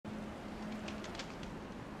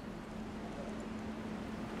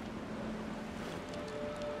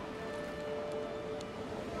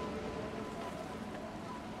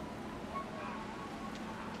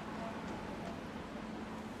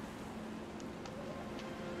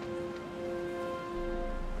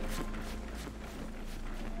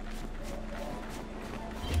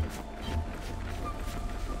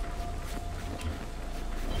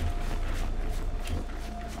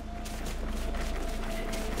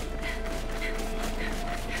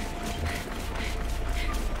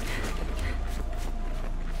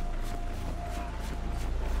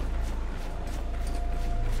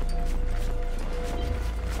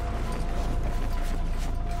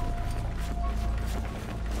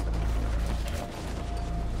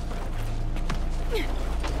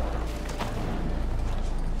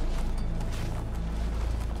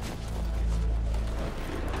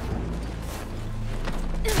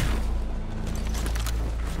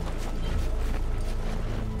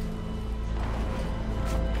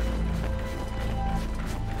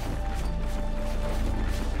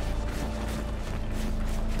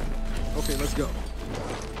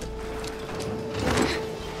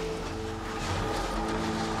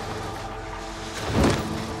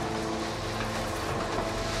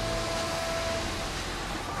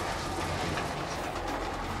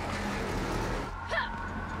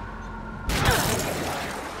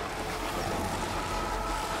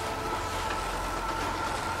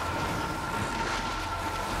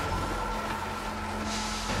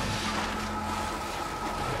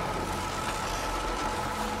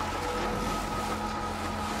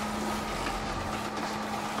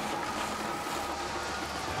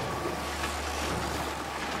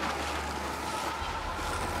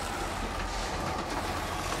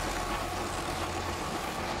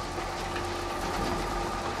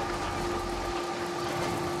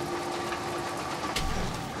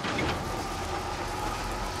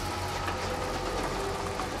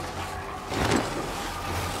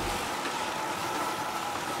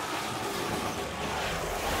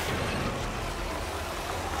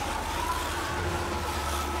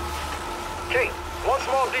Kate, one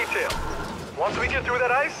small detail. Once we get through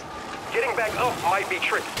that ice, getting back up might be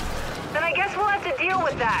tricky. Then I guess we'll have to deal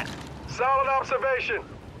with that. Solid observation.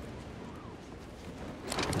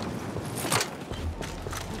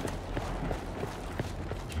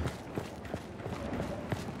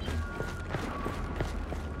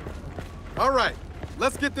 All right,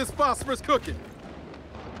 let's get this phosphorus cooking.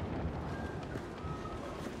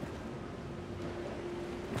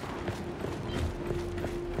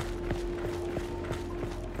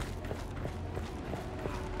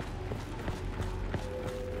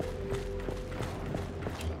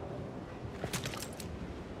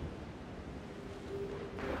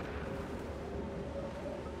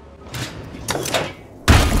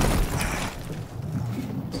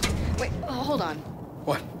 Wait, hold on.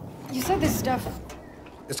 What? You said this stuff...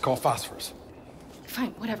 It's called phosphorus.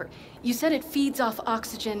 Fine, whatever. You said it feeds off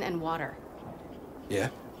oxygen and water. Yeah?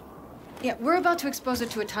 Yeah, we're about to expose it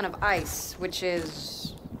to a ton of ice, which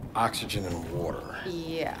is... Oxygen and water.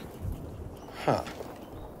 Yeah. Huh.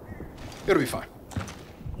 It'll be fine.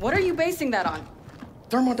 What are you basing that on?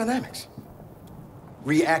 Thermodynamics.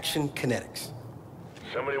 Reaction kinetics.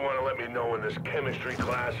 Somebody want to let me know when this chemistry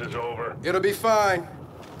class is over? It'll be fine.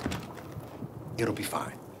 It'll be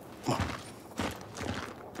fine. Come on.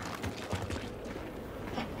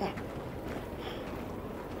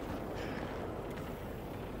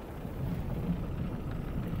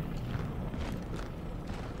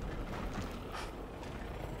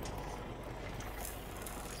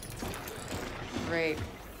 Great.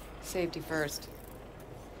 Safety first.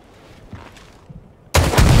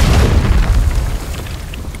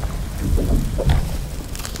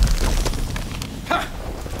 Ha! I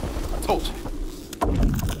told you.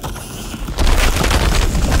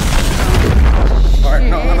 All right,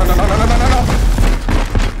 no. It'll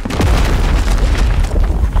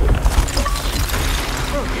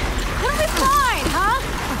be fine, huh?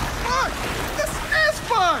 Fine! This is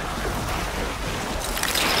fine!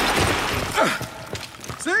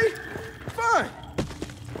 See? Fine.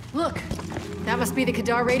 Look, that must be the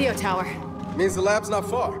Kadar radio tower. Means the lab's not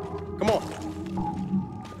far. Come on.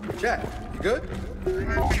 Jack, you good?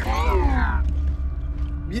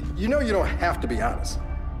 You know you don't have to be honest.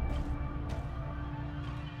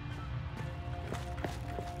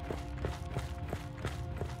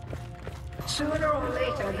 Sooner or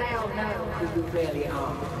later, they'll know who you really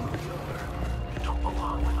are. You don't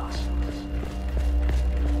belong with us.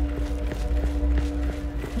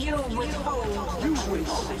 You withhold. You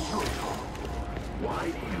withhold. Why do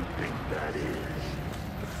you think that is?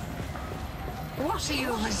 What are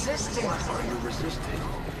you resisting? What are you resisting?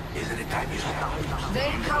 Isn't it time you stop?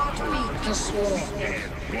 They can't beat the swarm.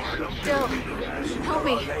 Dill, help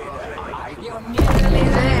me. You're nearly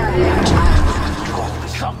there, child.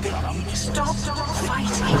 Something needs. Stop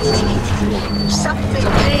fighting. Something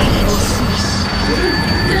needs.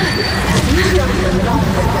 You don't belong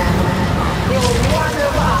with them. You're one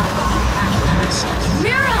of us.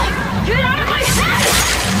 Mira! Get out of my head!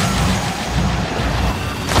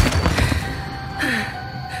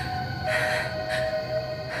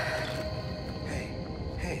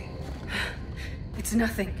 Hey. It's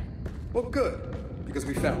nothing. Well, good, because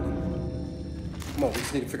we found them. Come on, we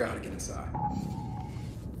just need to figure out how to get inside.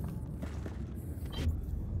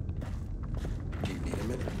 Do you need a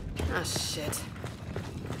minute? Ah, shit.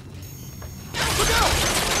 Look out!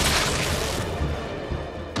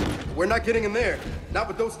 We're not getting in there. Not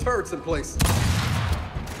with those turrets in place.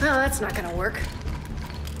 Well, that's not gonna work.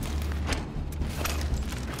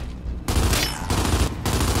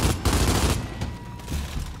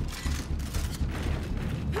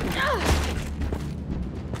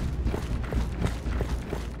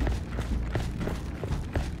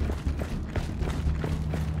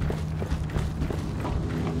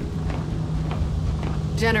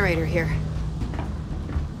 Generator here.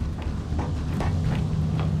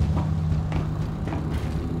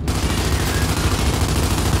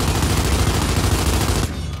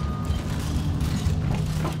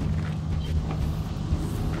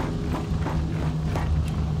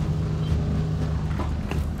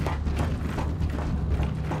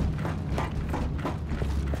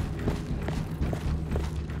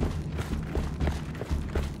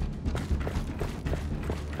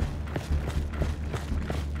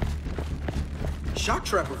 Shock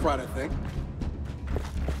trapper fried, I think.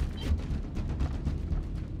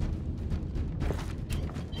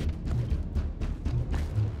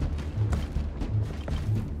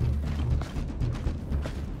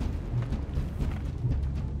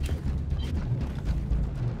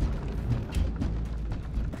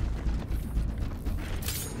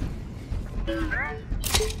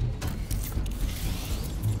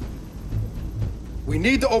 We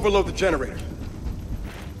need to overload the generator.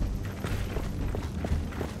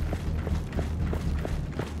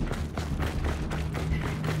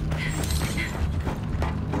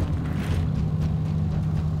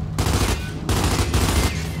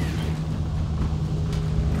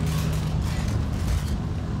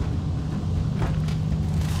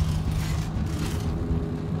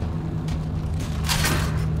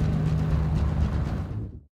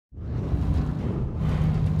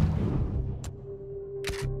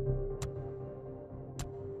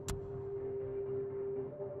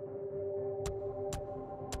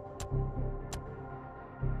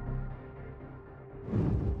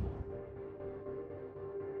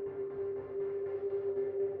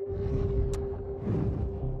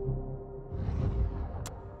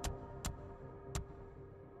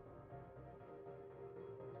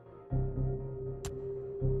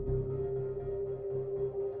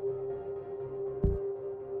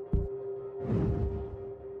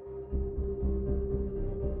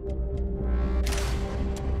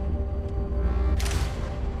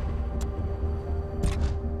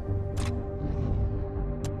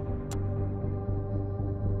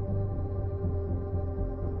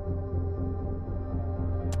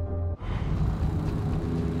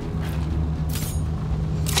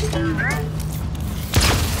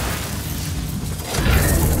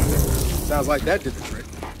 Sounds like that did the trick.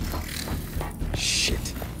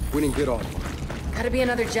 Shit. We didn't get all of it. Gotta be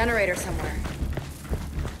another generator somewhere.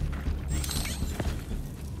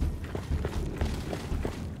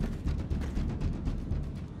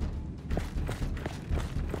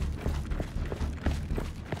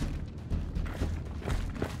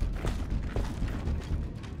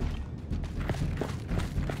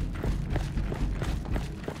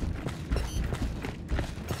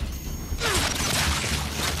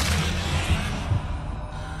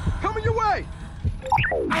 Coming your way!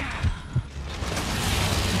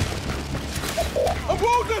 I'm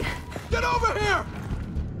wounded! Get over here!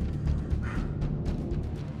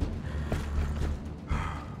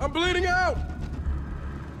 I'm bleeding out!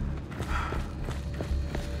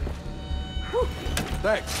 Whew.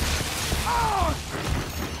 Thanks. Ah!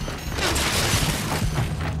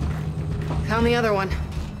 Found the other one.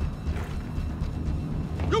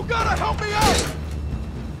 You gotta help me out!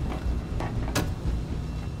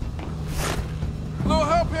 A little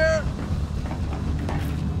help here!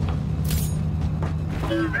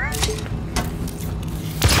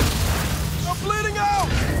 I'm bleeding out!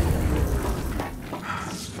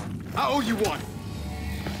 I owe you one.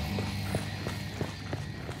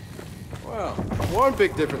 Well, one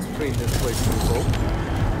big difference between this place and the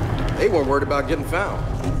boat. They weren't worried about getting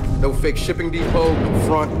found. No fake shipping depot, no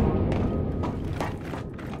front.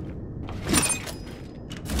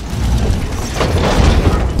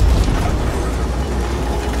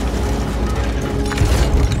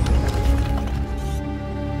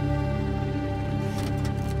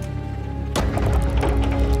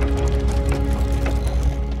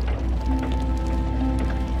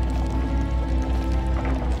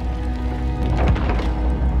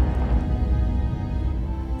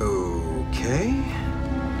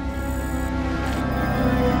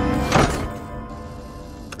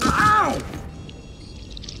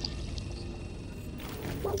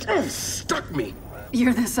 Stuck me!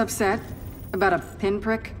 You're this upset? About a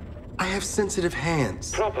pinprick? I have sensitive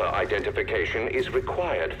hands. Proper identification is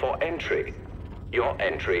required for entry. Your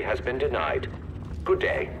entry has been denied. Good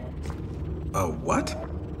day. What?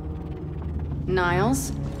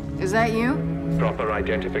 Niles? Is that you? Proper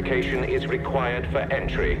identification is required for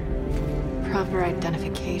entry. Proper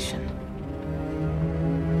identification.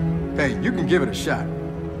 Hey, you can give it a shot,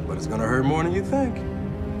 but it's gonna hurt more than you think.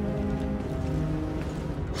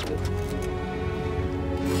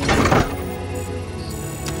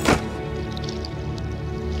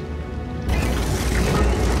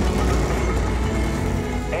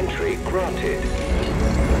 Entry granted.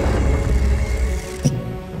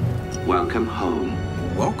 Welcome home.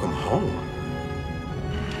 Welcome home?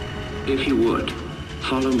 If you would,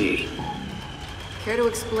 follow me. Care to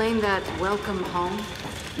explain that welcome home?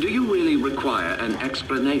 Do you really require an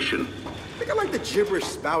explanation? I think I like the gibberish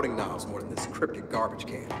spouting Niles more than this cryptic garbage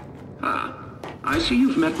can. Ah, I see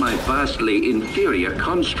you've met my vastly inferior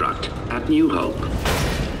construct at New Hope.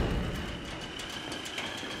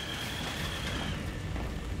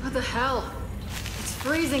 What the hell? It's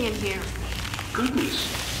freezing in here.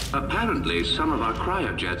 Goodness. Apparently, some of our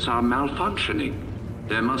cryojets are malfunctioning.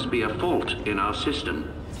 There must be a fault in our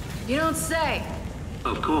system. You don't say.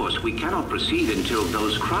 Of course, we cannot proceed until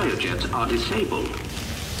those cryojets are disabled.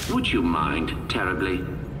 Would you mind terribly?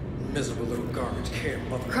 Miserable little garbage can,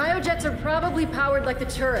 mother. Cryojets are probably powered like the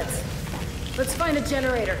turrets. Let's find a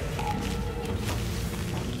generator.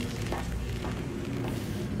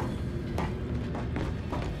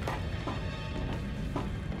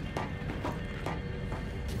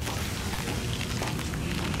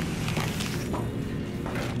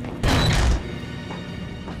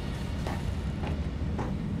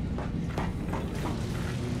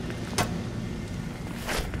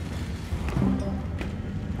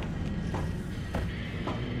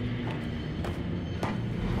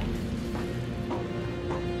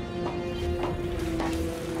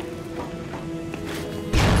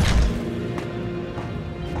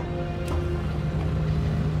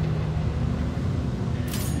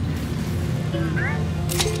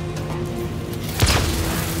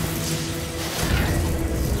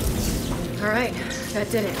 All right, that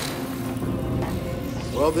did it.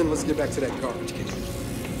 Well then, let's get back to that garbage can.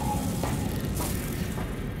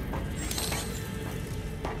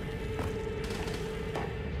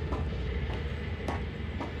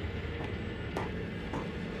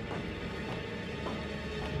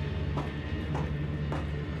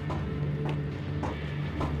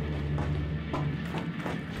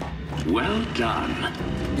 Well done.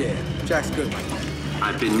 Yeah, Jack's good like that.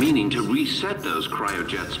 I've been meaning to reset those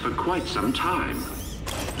cryojets for quite some time.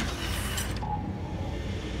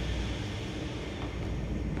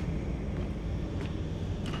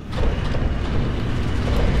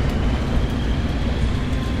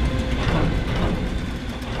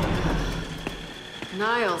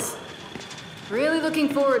 Niles, really looking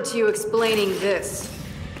forward to you explaining this.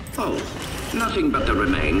 Oh, nothing but the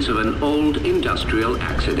remains of an old industrial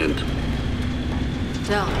accident.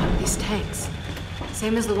 Del, these tanks.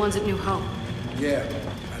 Same as the ones at New Hope. Yeah,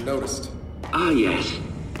 I noticed. Ah, yes.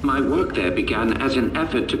 My work there began as an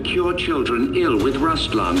effort to cure children ill with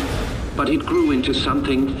rust lung, but it grew into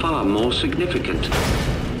something far more significant.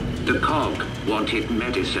 The cog wanted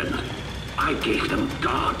medicine. I gave them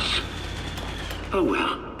gods. Oh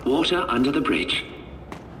well, water under the bridge.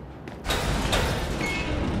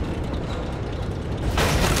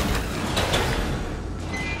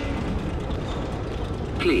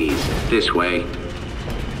 Please, this way.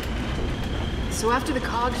 So after the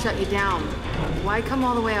cog shut you down, why come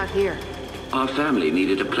all the way out here? Our family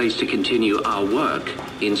needed a place to continue our work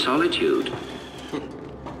in solitude.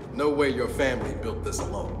 No way your family built this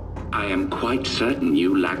alone. I am quite certain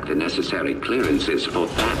you lack the necessary clearances for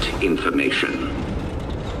that information.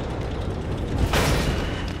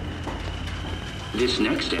 This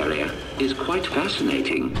next area is quite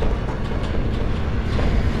fascinating.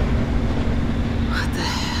 What the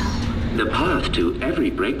hell? The path to every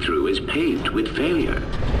breakthrough is paved with failure.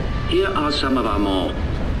 Here are some of our more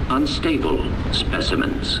unstable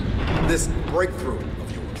specimens. This breakthrough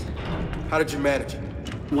of yours, how did you manage it?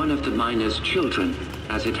 One of the miner's children,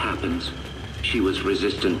 as it happens. She was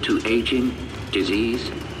resistant to aging,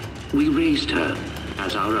 disease. We raised her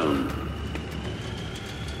as our own.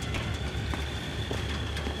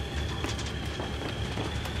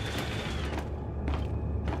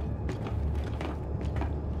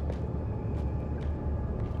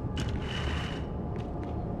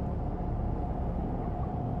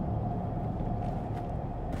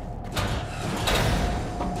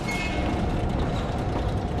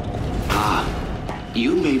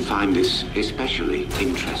 You may find this especially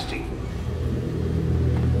interesting.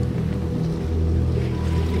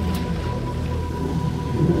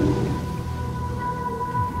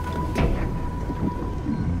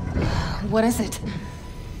 What is it?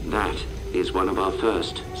 That is one of our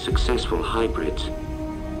first successful hybrids.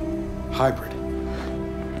 Hybrid?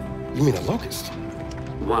 You mean a locust?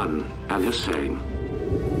 One and the same.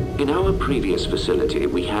 In our previous facility,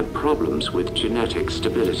 we had problems with genetic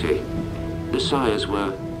stability. The sires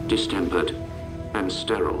were distempered and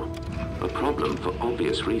sterile, a problem for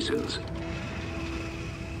obvious reasons.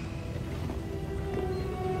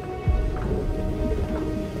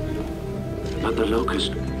 But the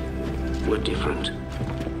locusts were different.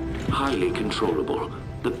 Highly controllable,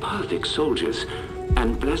 the perfect soldiers,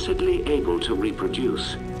 and blessedly able to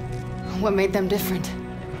reproduce. What made them different?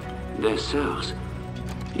 Their cells.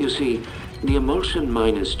 You see, the emulsion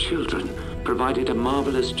miner's children provided a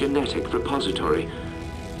marvelous genetic repository,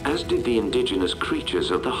 as did the indigenous creatures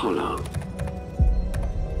of the Hollow.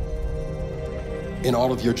 In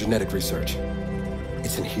all of your genetic research,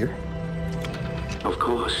 it's in here? Of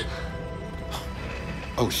course.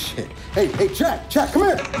 Oh shit. Hey, Jack, come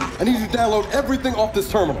here! I need you to download everything off this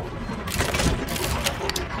terminal.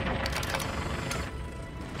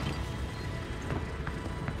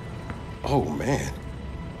 Oh man.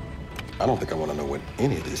 I don't think I want to know what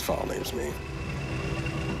any of these file names mean.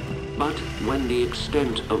 But when the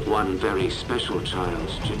extent of one very special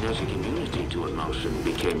child's genetic immunity to emotion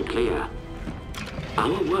became clear,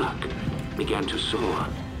 our work began to soar.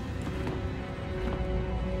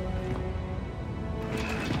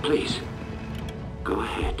 Please, go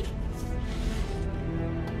ahead.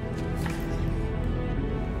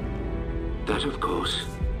 That, of course,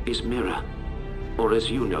 is Mira, or as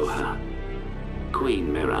you know her,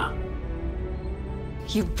 Queen Mira.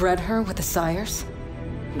 You bred her with the sires?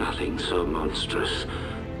 Nothing so monstrous.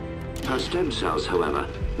 Her stem cells, however,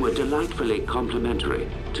 were delightfully complementary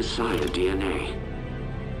to sire DNA.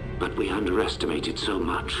 But we underestimated so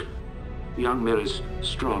much. Young Mira's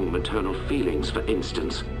strong maternal feelings, for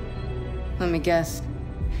instance. Let me guess.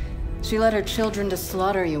 She led her children to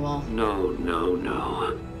slaughter you all. No.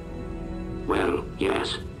 Well,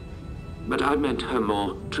 yes. But I meant her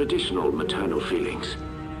more traditional maternal feelings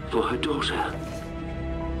for her daughter,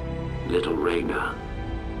 little Raina.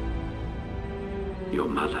 Your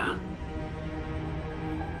mother.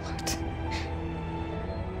 What?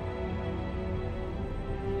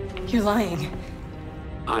 You're lying.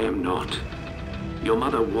 I am not. Your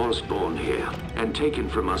mother was born here and taken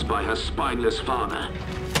from us by her spineless father,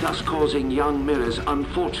 thus causing young Mira's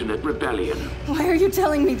unfortunate rebellion. Why are you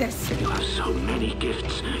telling me this? You have so many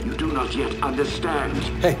gifts you do not yet understand.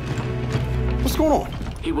 Hey, what's going on?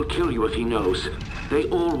 He will kill you if he knows. They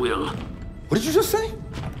all will. What did you just say?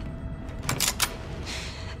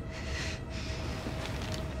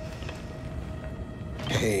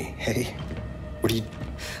 Hey, what are you...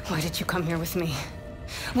 Why did you come here with me?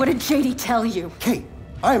 What did JD tell you? Kate,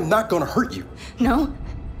 I am not gonna hurt you. No?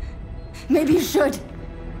 Maybe you should.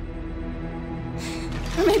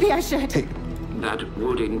 Or maybe I should. Hey, That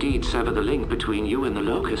would indeed sever the link between you and the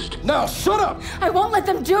Locust. now shut up! I won't let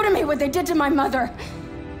them do to me what they did to my mother.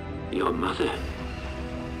 Your mother?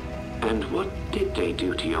 And what did they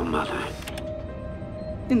do to your mother?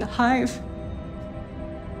 In the hive,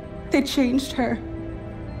 they changed her.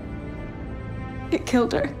 It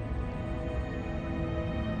killed her.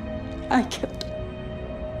 I killed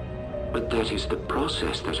her. But that is the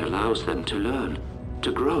process that allows them to learn,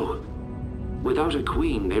 to grow. Without a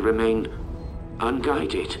queen, they remain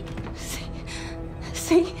unguided.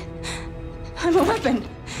 See? I'm a weapon.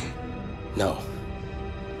 No.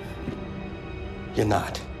 You're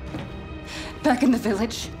not. Back in the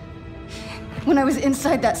village, when I was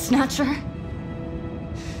inside that snatcher,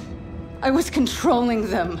 I was controlling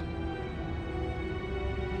them.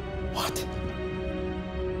 What?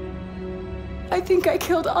 I think I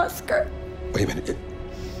killed Oscar. Wait a minute.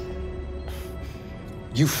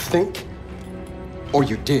 You think? Or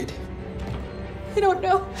you did? I don't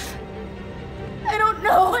know. I don't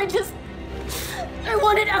know. I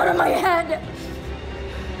want it out of my head.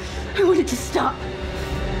 I want it to stop.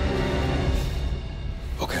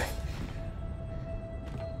 Okay.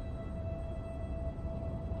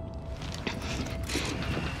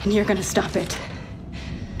 And you're gonna stop it.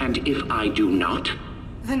 And if I do not?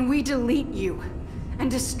 Then we delete you and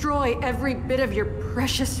destroy every bit of your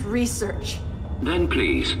precious research. Then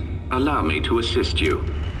please, allow me to assist you.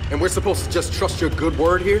 And we're supposed to just trust your good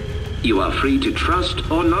word here? You are free to trust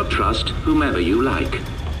or not trust whomever you like.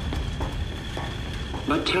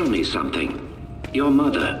 But tell me something. Your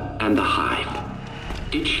mother and the hive.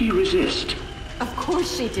 Did she resist? Of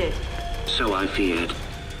course she did. So I feared.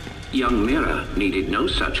 Young Mira needed no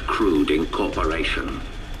such crude incorporation.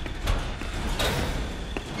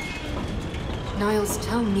 Niles,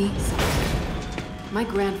 tell me something. My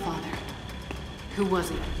grandfather, who was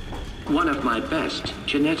he? One of my best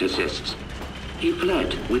geneticists. He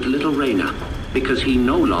fled with little Raina because he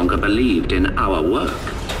no longer believed in our work.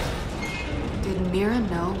 Did Mira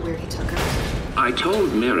know where he took her? I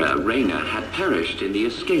told Mira Raina had perished in the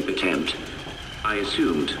escape attempt. I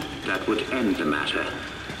assumed that would end the matter.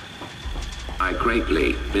 I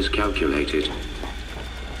greatly miscalculated.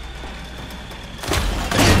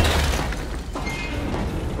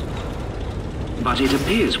 But it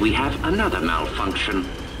appears we have another malfunction.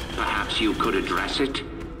 Perhaps you could address it?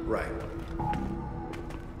 Right.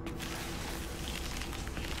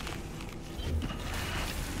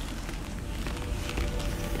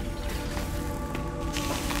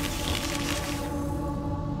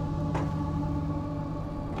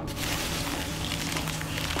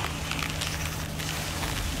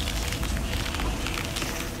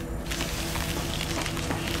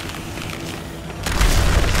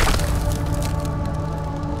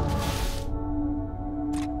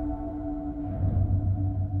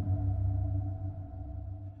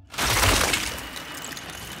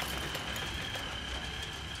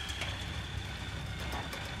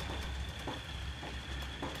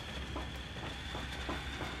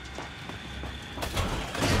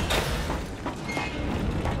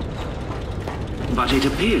 But it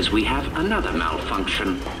appears we have another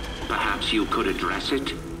malfunction. Perhaps you could address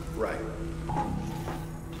it? Right.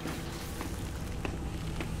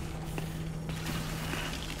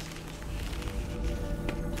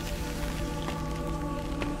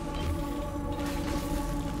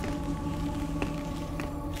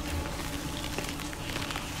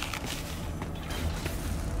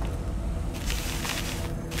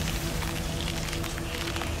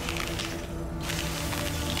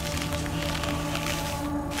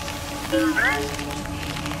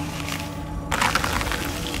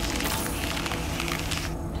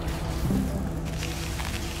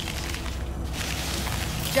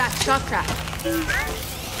 Jack, shock trap.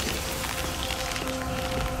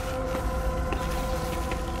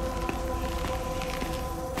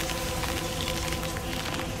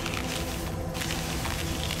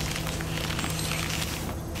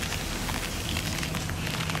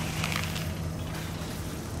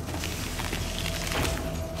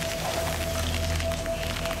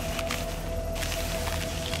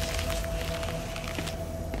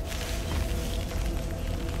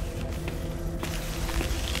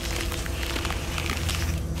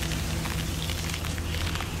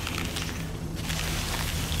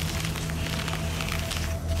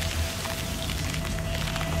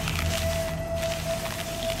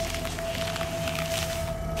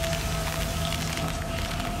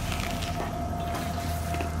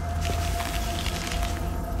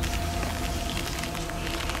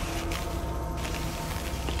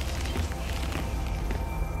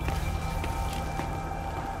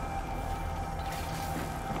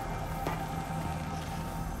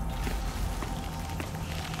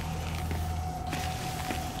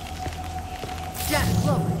 Jack,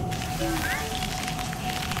 look.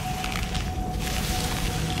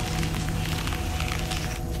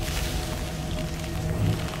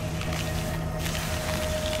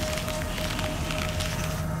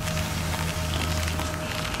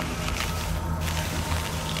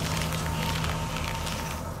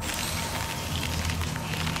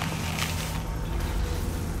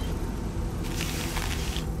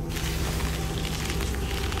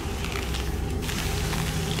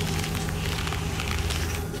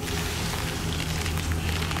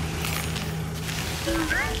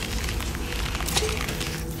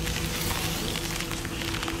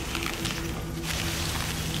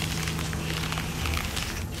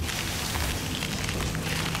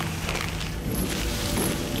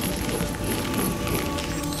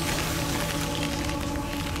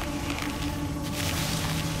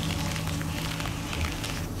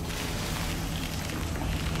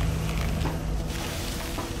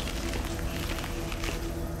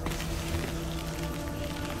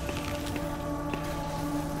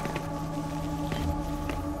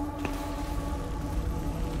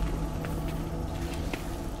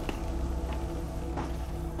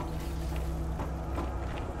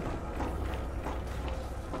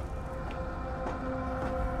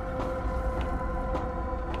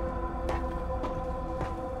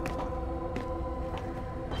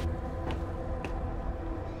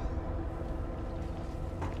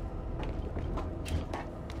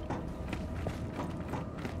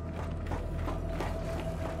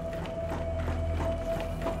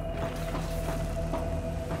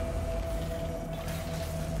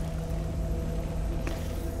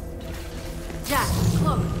 Jack,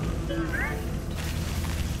 look.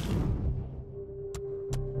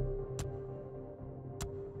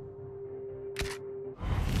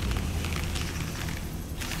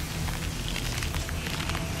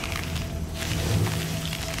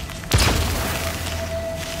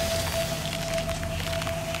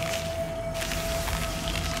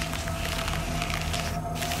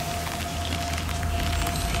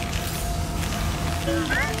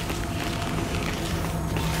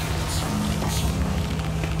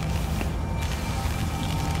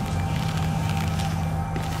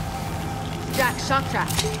 Jack, shock trap.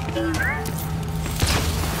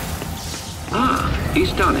 Ah,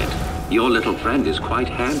 he's done it. Your little friend is quite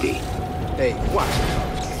handy. Hey, watch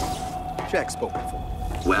it. Jack spoke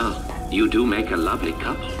before. Well, you do make a lovely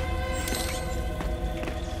couple.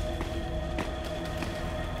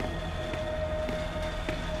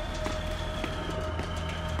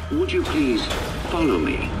 Would you please follow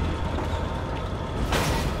me?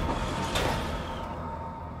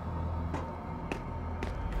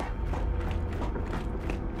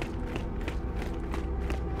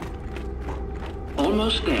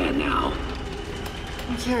 Almost there now.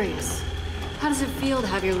 I'm curious. How does it feel to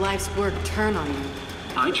have your life's work turn on you?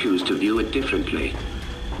 I choose to view it differently.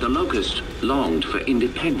 The Locust longed for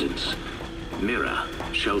independence. Mira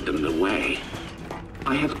showed them the way.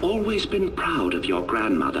 I have always been proud of your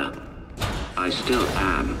grandmother. I still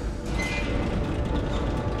am.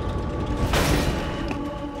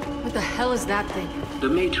 What the hell is that thing? The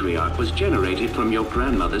matriarch was generated from your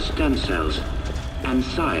grandmother's stem cells and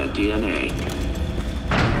sire DNA.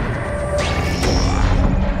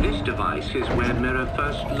 This device is where Mira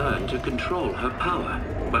first learned to control her power,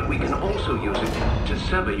 but we can also use it to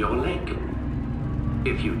sever your leg,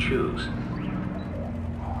 if you choose.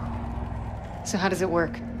 So how does it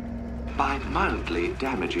work? By mildly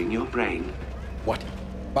damaging your brain. What?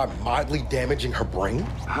 By mildly damaging her brain?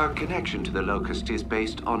 Her connection to the locust is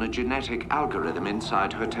based on a genetic algorithm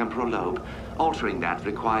inside her temporal lobe. Altering that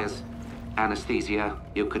requires anesthesia,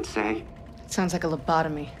 you could say. Sounds like a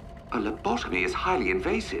lobotomy. A lobotomy is highly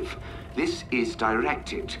invasive. This is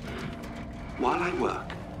directed. While I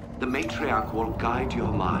work, the matriarch will guide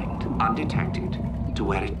your mind, undetected, to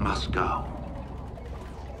where it must go.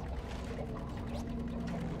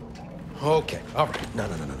 Okay, all right. No.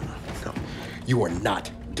 You are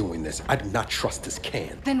not doing this. I do not trust this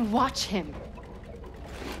can. Then watch him.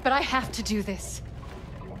 But I have to do this.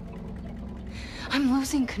 I'm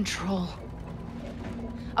losing control.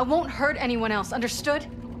 I won't hurt anyone else, understood?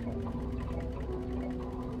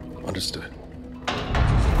 Understood.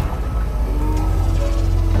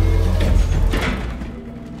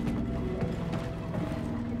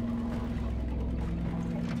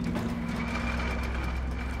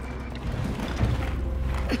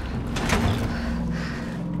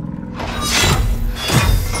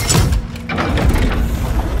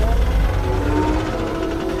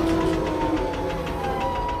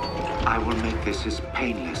 I will make this as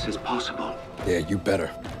painless as possible. Yeah, you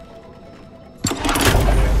better.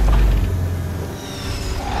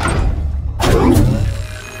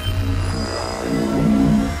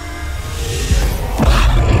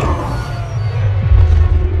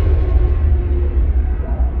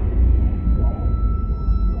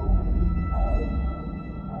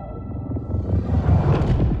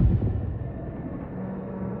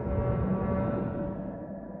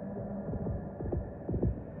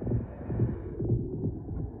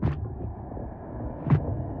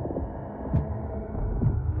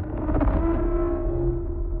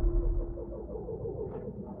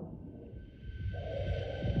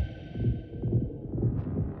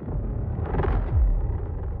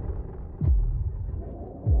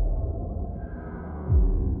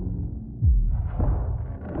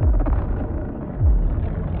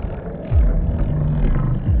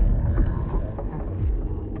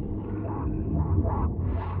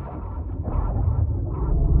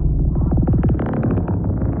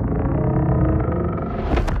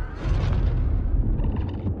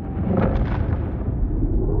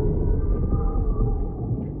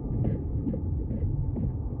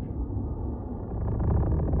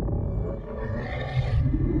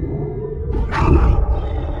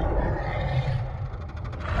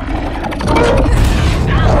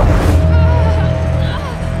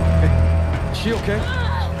 She okay?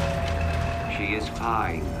 She is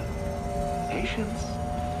fine. Patience.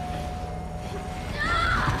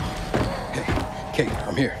 Hey, Kate,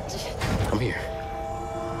 I'm here. I'm here.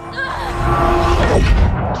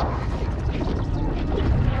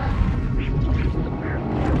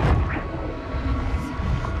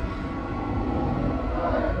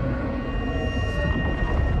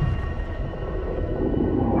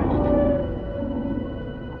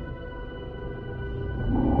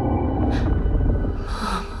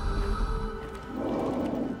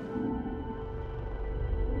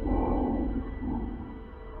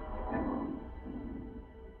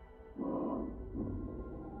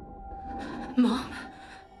 Mom?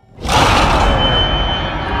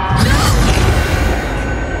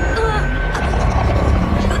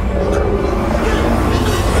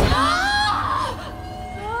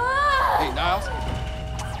 Hey, Niles?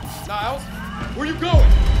 Niles? Where you going?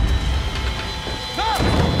 Niles!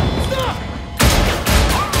 Stop!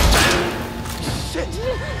 Shit!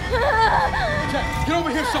 Jack, get over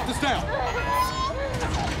here and shut this down!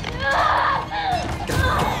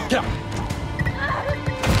 Get up!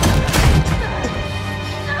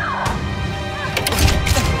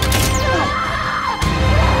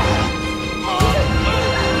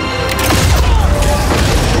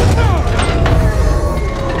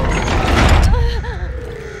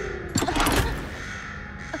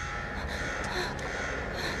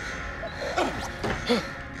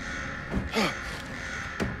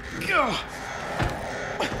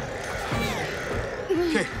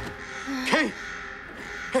 Kate!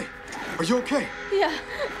 Hey, are you okay?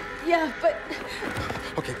 Yeah, but...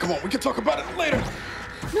 Okay, come on, we can talk about it later.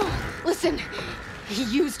 No, listen. He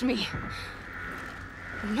used me.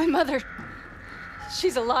 My mother...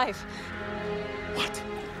 she's alive. What?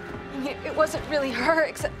 It It wasn't really her,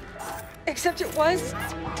 except it was.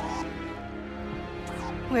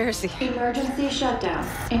 Where is he? Emergency shutdown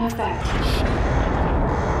in effect.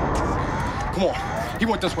 Come on. He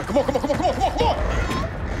went this way. Come on, come on, come on, come on, come on, come on!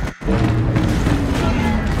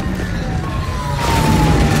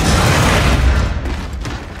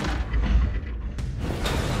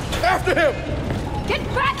 After him! Get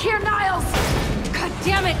back here, Niles! God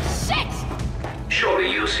damn it! Shit!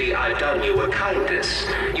 Surely you see I've done you a kindness.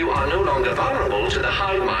 You are no longer vulnerable to the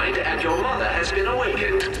hive mind, and your mother has been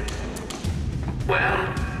awakened.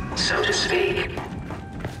 Well, so to speak.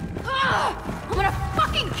 Ugh! I'm gonna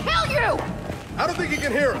fucking kill you! I don't think he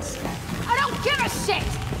can hear us. I don't give a shit!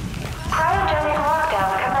 Cryogenic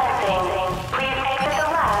lockdown commencing. Please exit the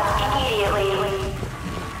lab immediately.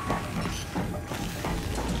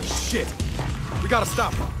 Shit. We gotta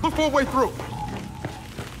stop him. Look for a way through.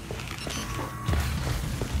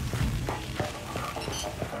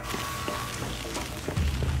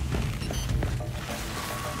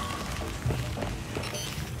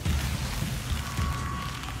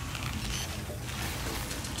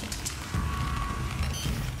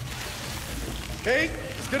 Hey,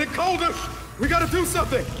 it's getting colder. We gotta do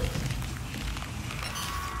something.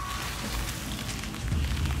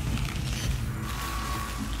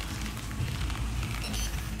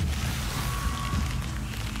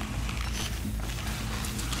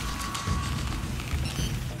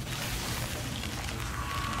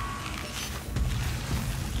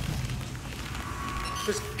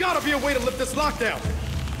 There's gotta be a way to lift this lockdown.